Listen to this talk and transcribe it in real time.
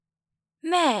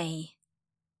May.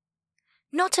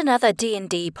 Not Another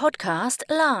D&D Podcast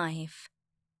Live.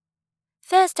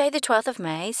 Thursday the 12th of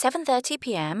May,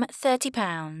 7:30pm,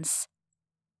 £30.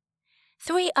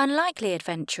 Three unlikely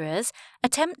adventurers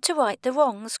attempt to right the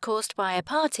wrongs caused by a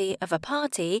party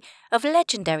of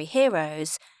legendary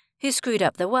heroes who screwed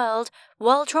up the world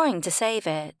while trying to save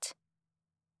it.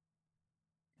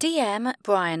 DM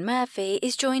Brian Murphy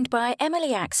is joined by Emily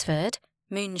Axford,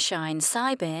 Moonshine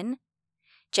Sybin,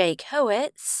 Jake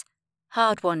Howitz,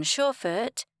 Hard-Won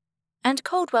Surefoot, and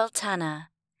Coldwell Tanner,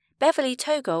 Beverly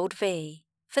Togold V,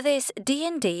 for this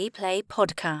D&D Play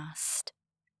podcast.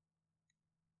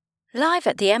 Live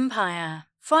at the Empire,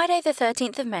 Friday the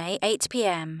 13th of May,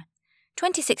 8pm,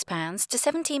 £26 to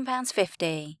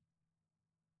 £17.50.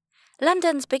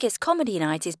 London's biggest comedy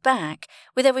night is back,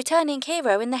 with a returning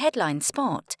hero in the headline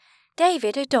spot,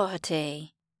 David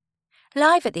O'Doherty.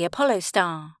 Live at the Apollo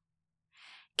Star.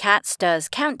 Cats does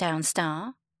Countdown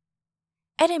Star,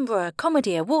 Edinburgh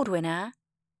Comedy Award winner,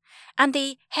 and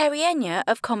the Harrienia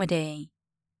of Comedy.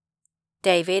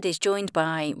 David is joined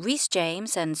by Rhys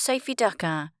James and Sophie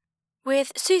Ducker,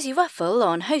 with Susie Ruffle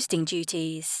on hosting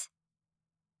duties.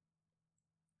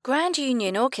 Grand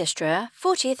Union Orchestra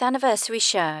 40th Anniversary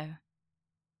Show.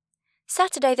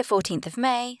 Saturday the 14th of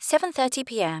May,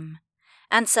 7:30pm,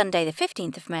 and Sunday the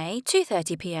 15th of May,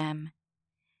 2:30pm.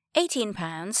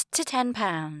 £18 to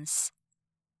 £10.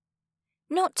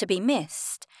 Not to be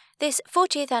missed, this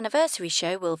 40th anniversary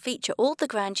show will feature all the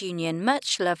Grand Union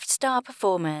much-loved star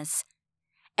performers,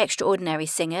 extraordinary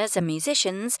singers and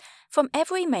musicians from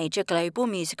every major global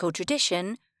musical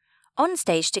tradition, on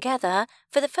stage together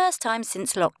for the first time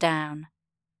since lockdown.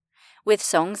 With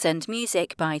songs and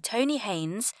music by Tony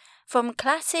Haynes from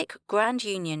classic Grand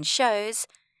Union shows,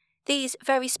 these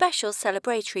very special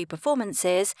celebratory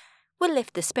performances will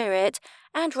lift the spirit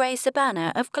and raise the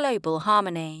banner of global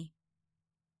harmony.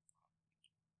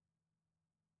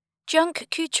 Junk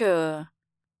Couture.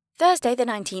 Thursday the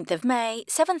 19th of May,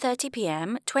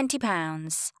 7:30pm,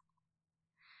 £20.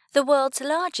 The world's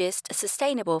largest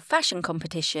sustainable fashion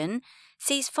competition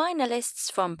sees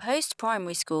finalists from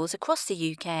post-primary schools across the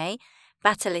UK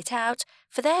battle it out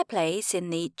for their place in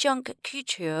the Junk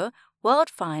Couture World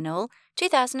Final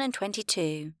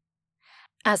 2022.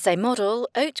 As they model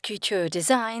haute couture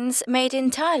designs made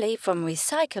entirely from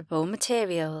recyclable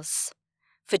materials.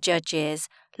 For judges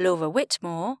Laura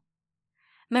Whitmore,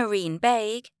 Maureen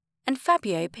Baig, and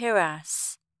Fabio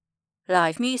Piras.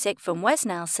 Live music from Wes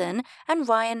Nelson and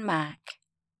Ryan Mack.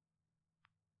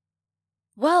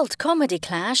 World Comedy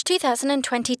Clash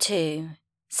 2022.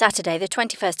 Saturday the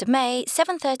 21st of May,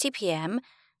 7:30pm,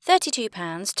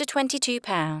 £32 to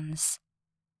 £22.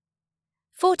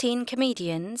 14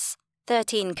 comedians,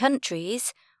 13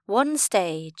 countries, 1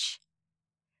 stage.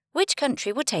 Which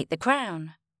country will take the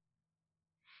crown?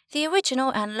 The original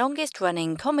and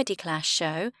longest-running Comedy Clash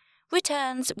show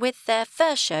returns with their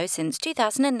first show since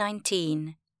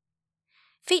 2019.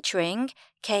 Featuring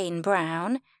Kane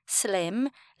Brown, Slim,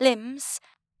 Limbs,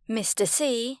 Mr.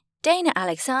 C, Dana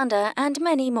Alexander and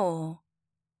many more.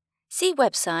 See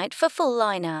website for full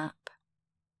lineup.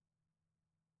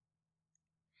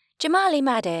 Jamali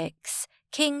Maddox,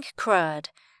 King Crud,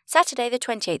 Saturday the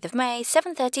 28th of May,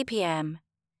 7:30pm,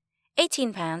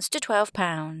 £18 to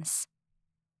 £12.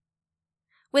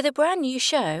 With a brand new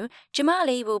show,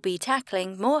 Jamali will be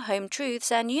tackling more home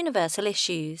truths and universal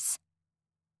issues.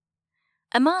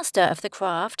 A master of the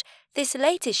craft, this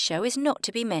latest show is not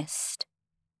to be missed.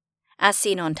 As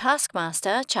seen on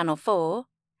Taskmaster, Channel 4,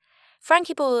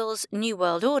 Frankie Boyle's New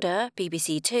World Order,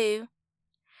 BBC 2,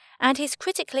 and his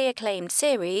critically acclaimed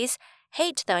series,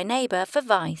 Hate Thy Neighbour for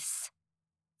Vice.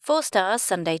 4 stars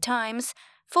Sunday Times,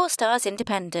 4 stars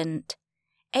Independent.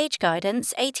 Age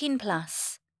guidance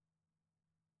 18+.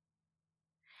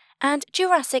 And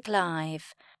Jurassic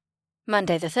Live.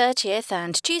 Monday the 30th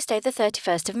and Tuesday the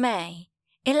 31st of May,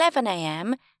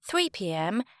 11am,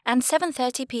 3pm and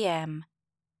 7:30pm.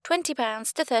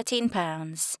 £20 to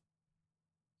 £13.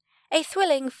 A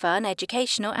thrilling, fun,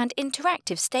 educational and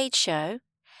interactive stage show,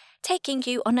 taking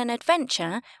you on an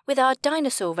adventure with our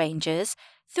dinosaur rangers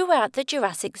throughout the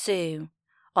Jurassic Zoo,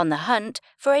 on the hunt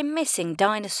for a missing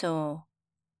dinosaur.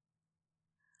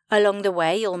 Along the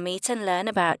way, you'll meet and learn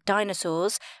about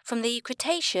dinosaurs from the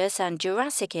Cretaceous and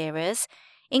Jurassic eras,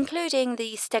 including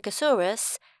the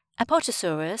Stegosaurus,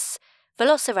 Apatosaurus,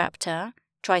 Velociraptor,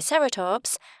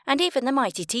 Triceratops, and even the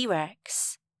mighty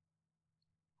T-Rex.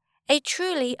 A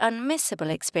truly unmissable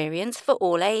experience for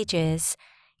all ages,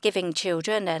 giving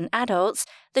children and adults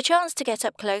the chance to get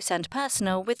up close and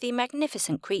personal with the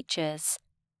magnificent creatures.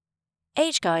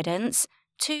 Age guidance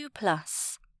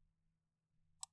 2+.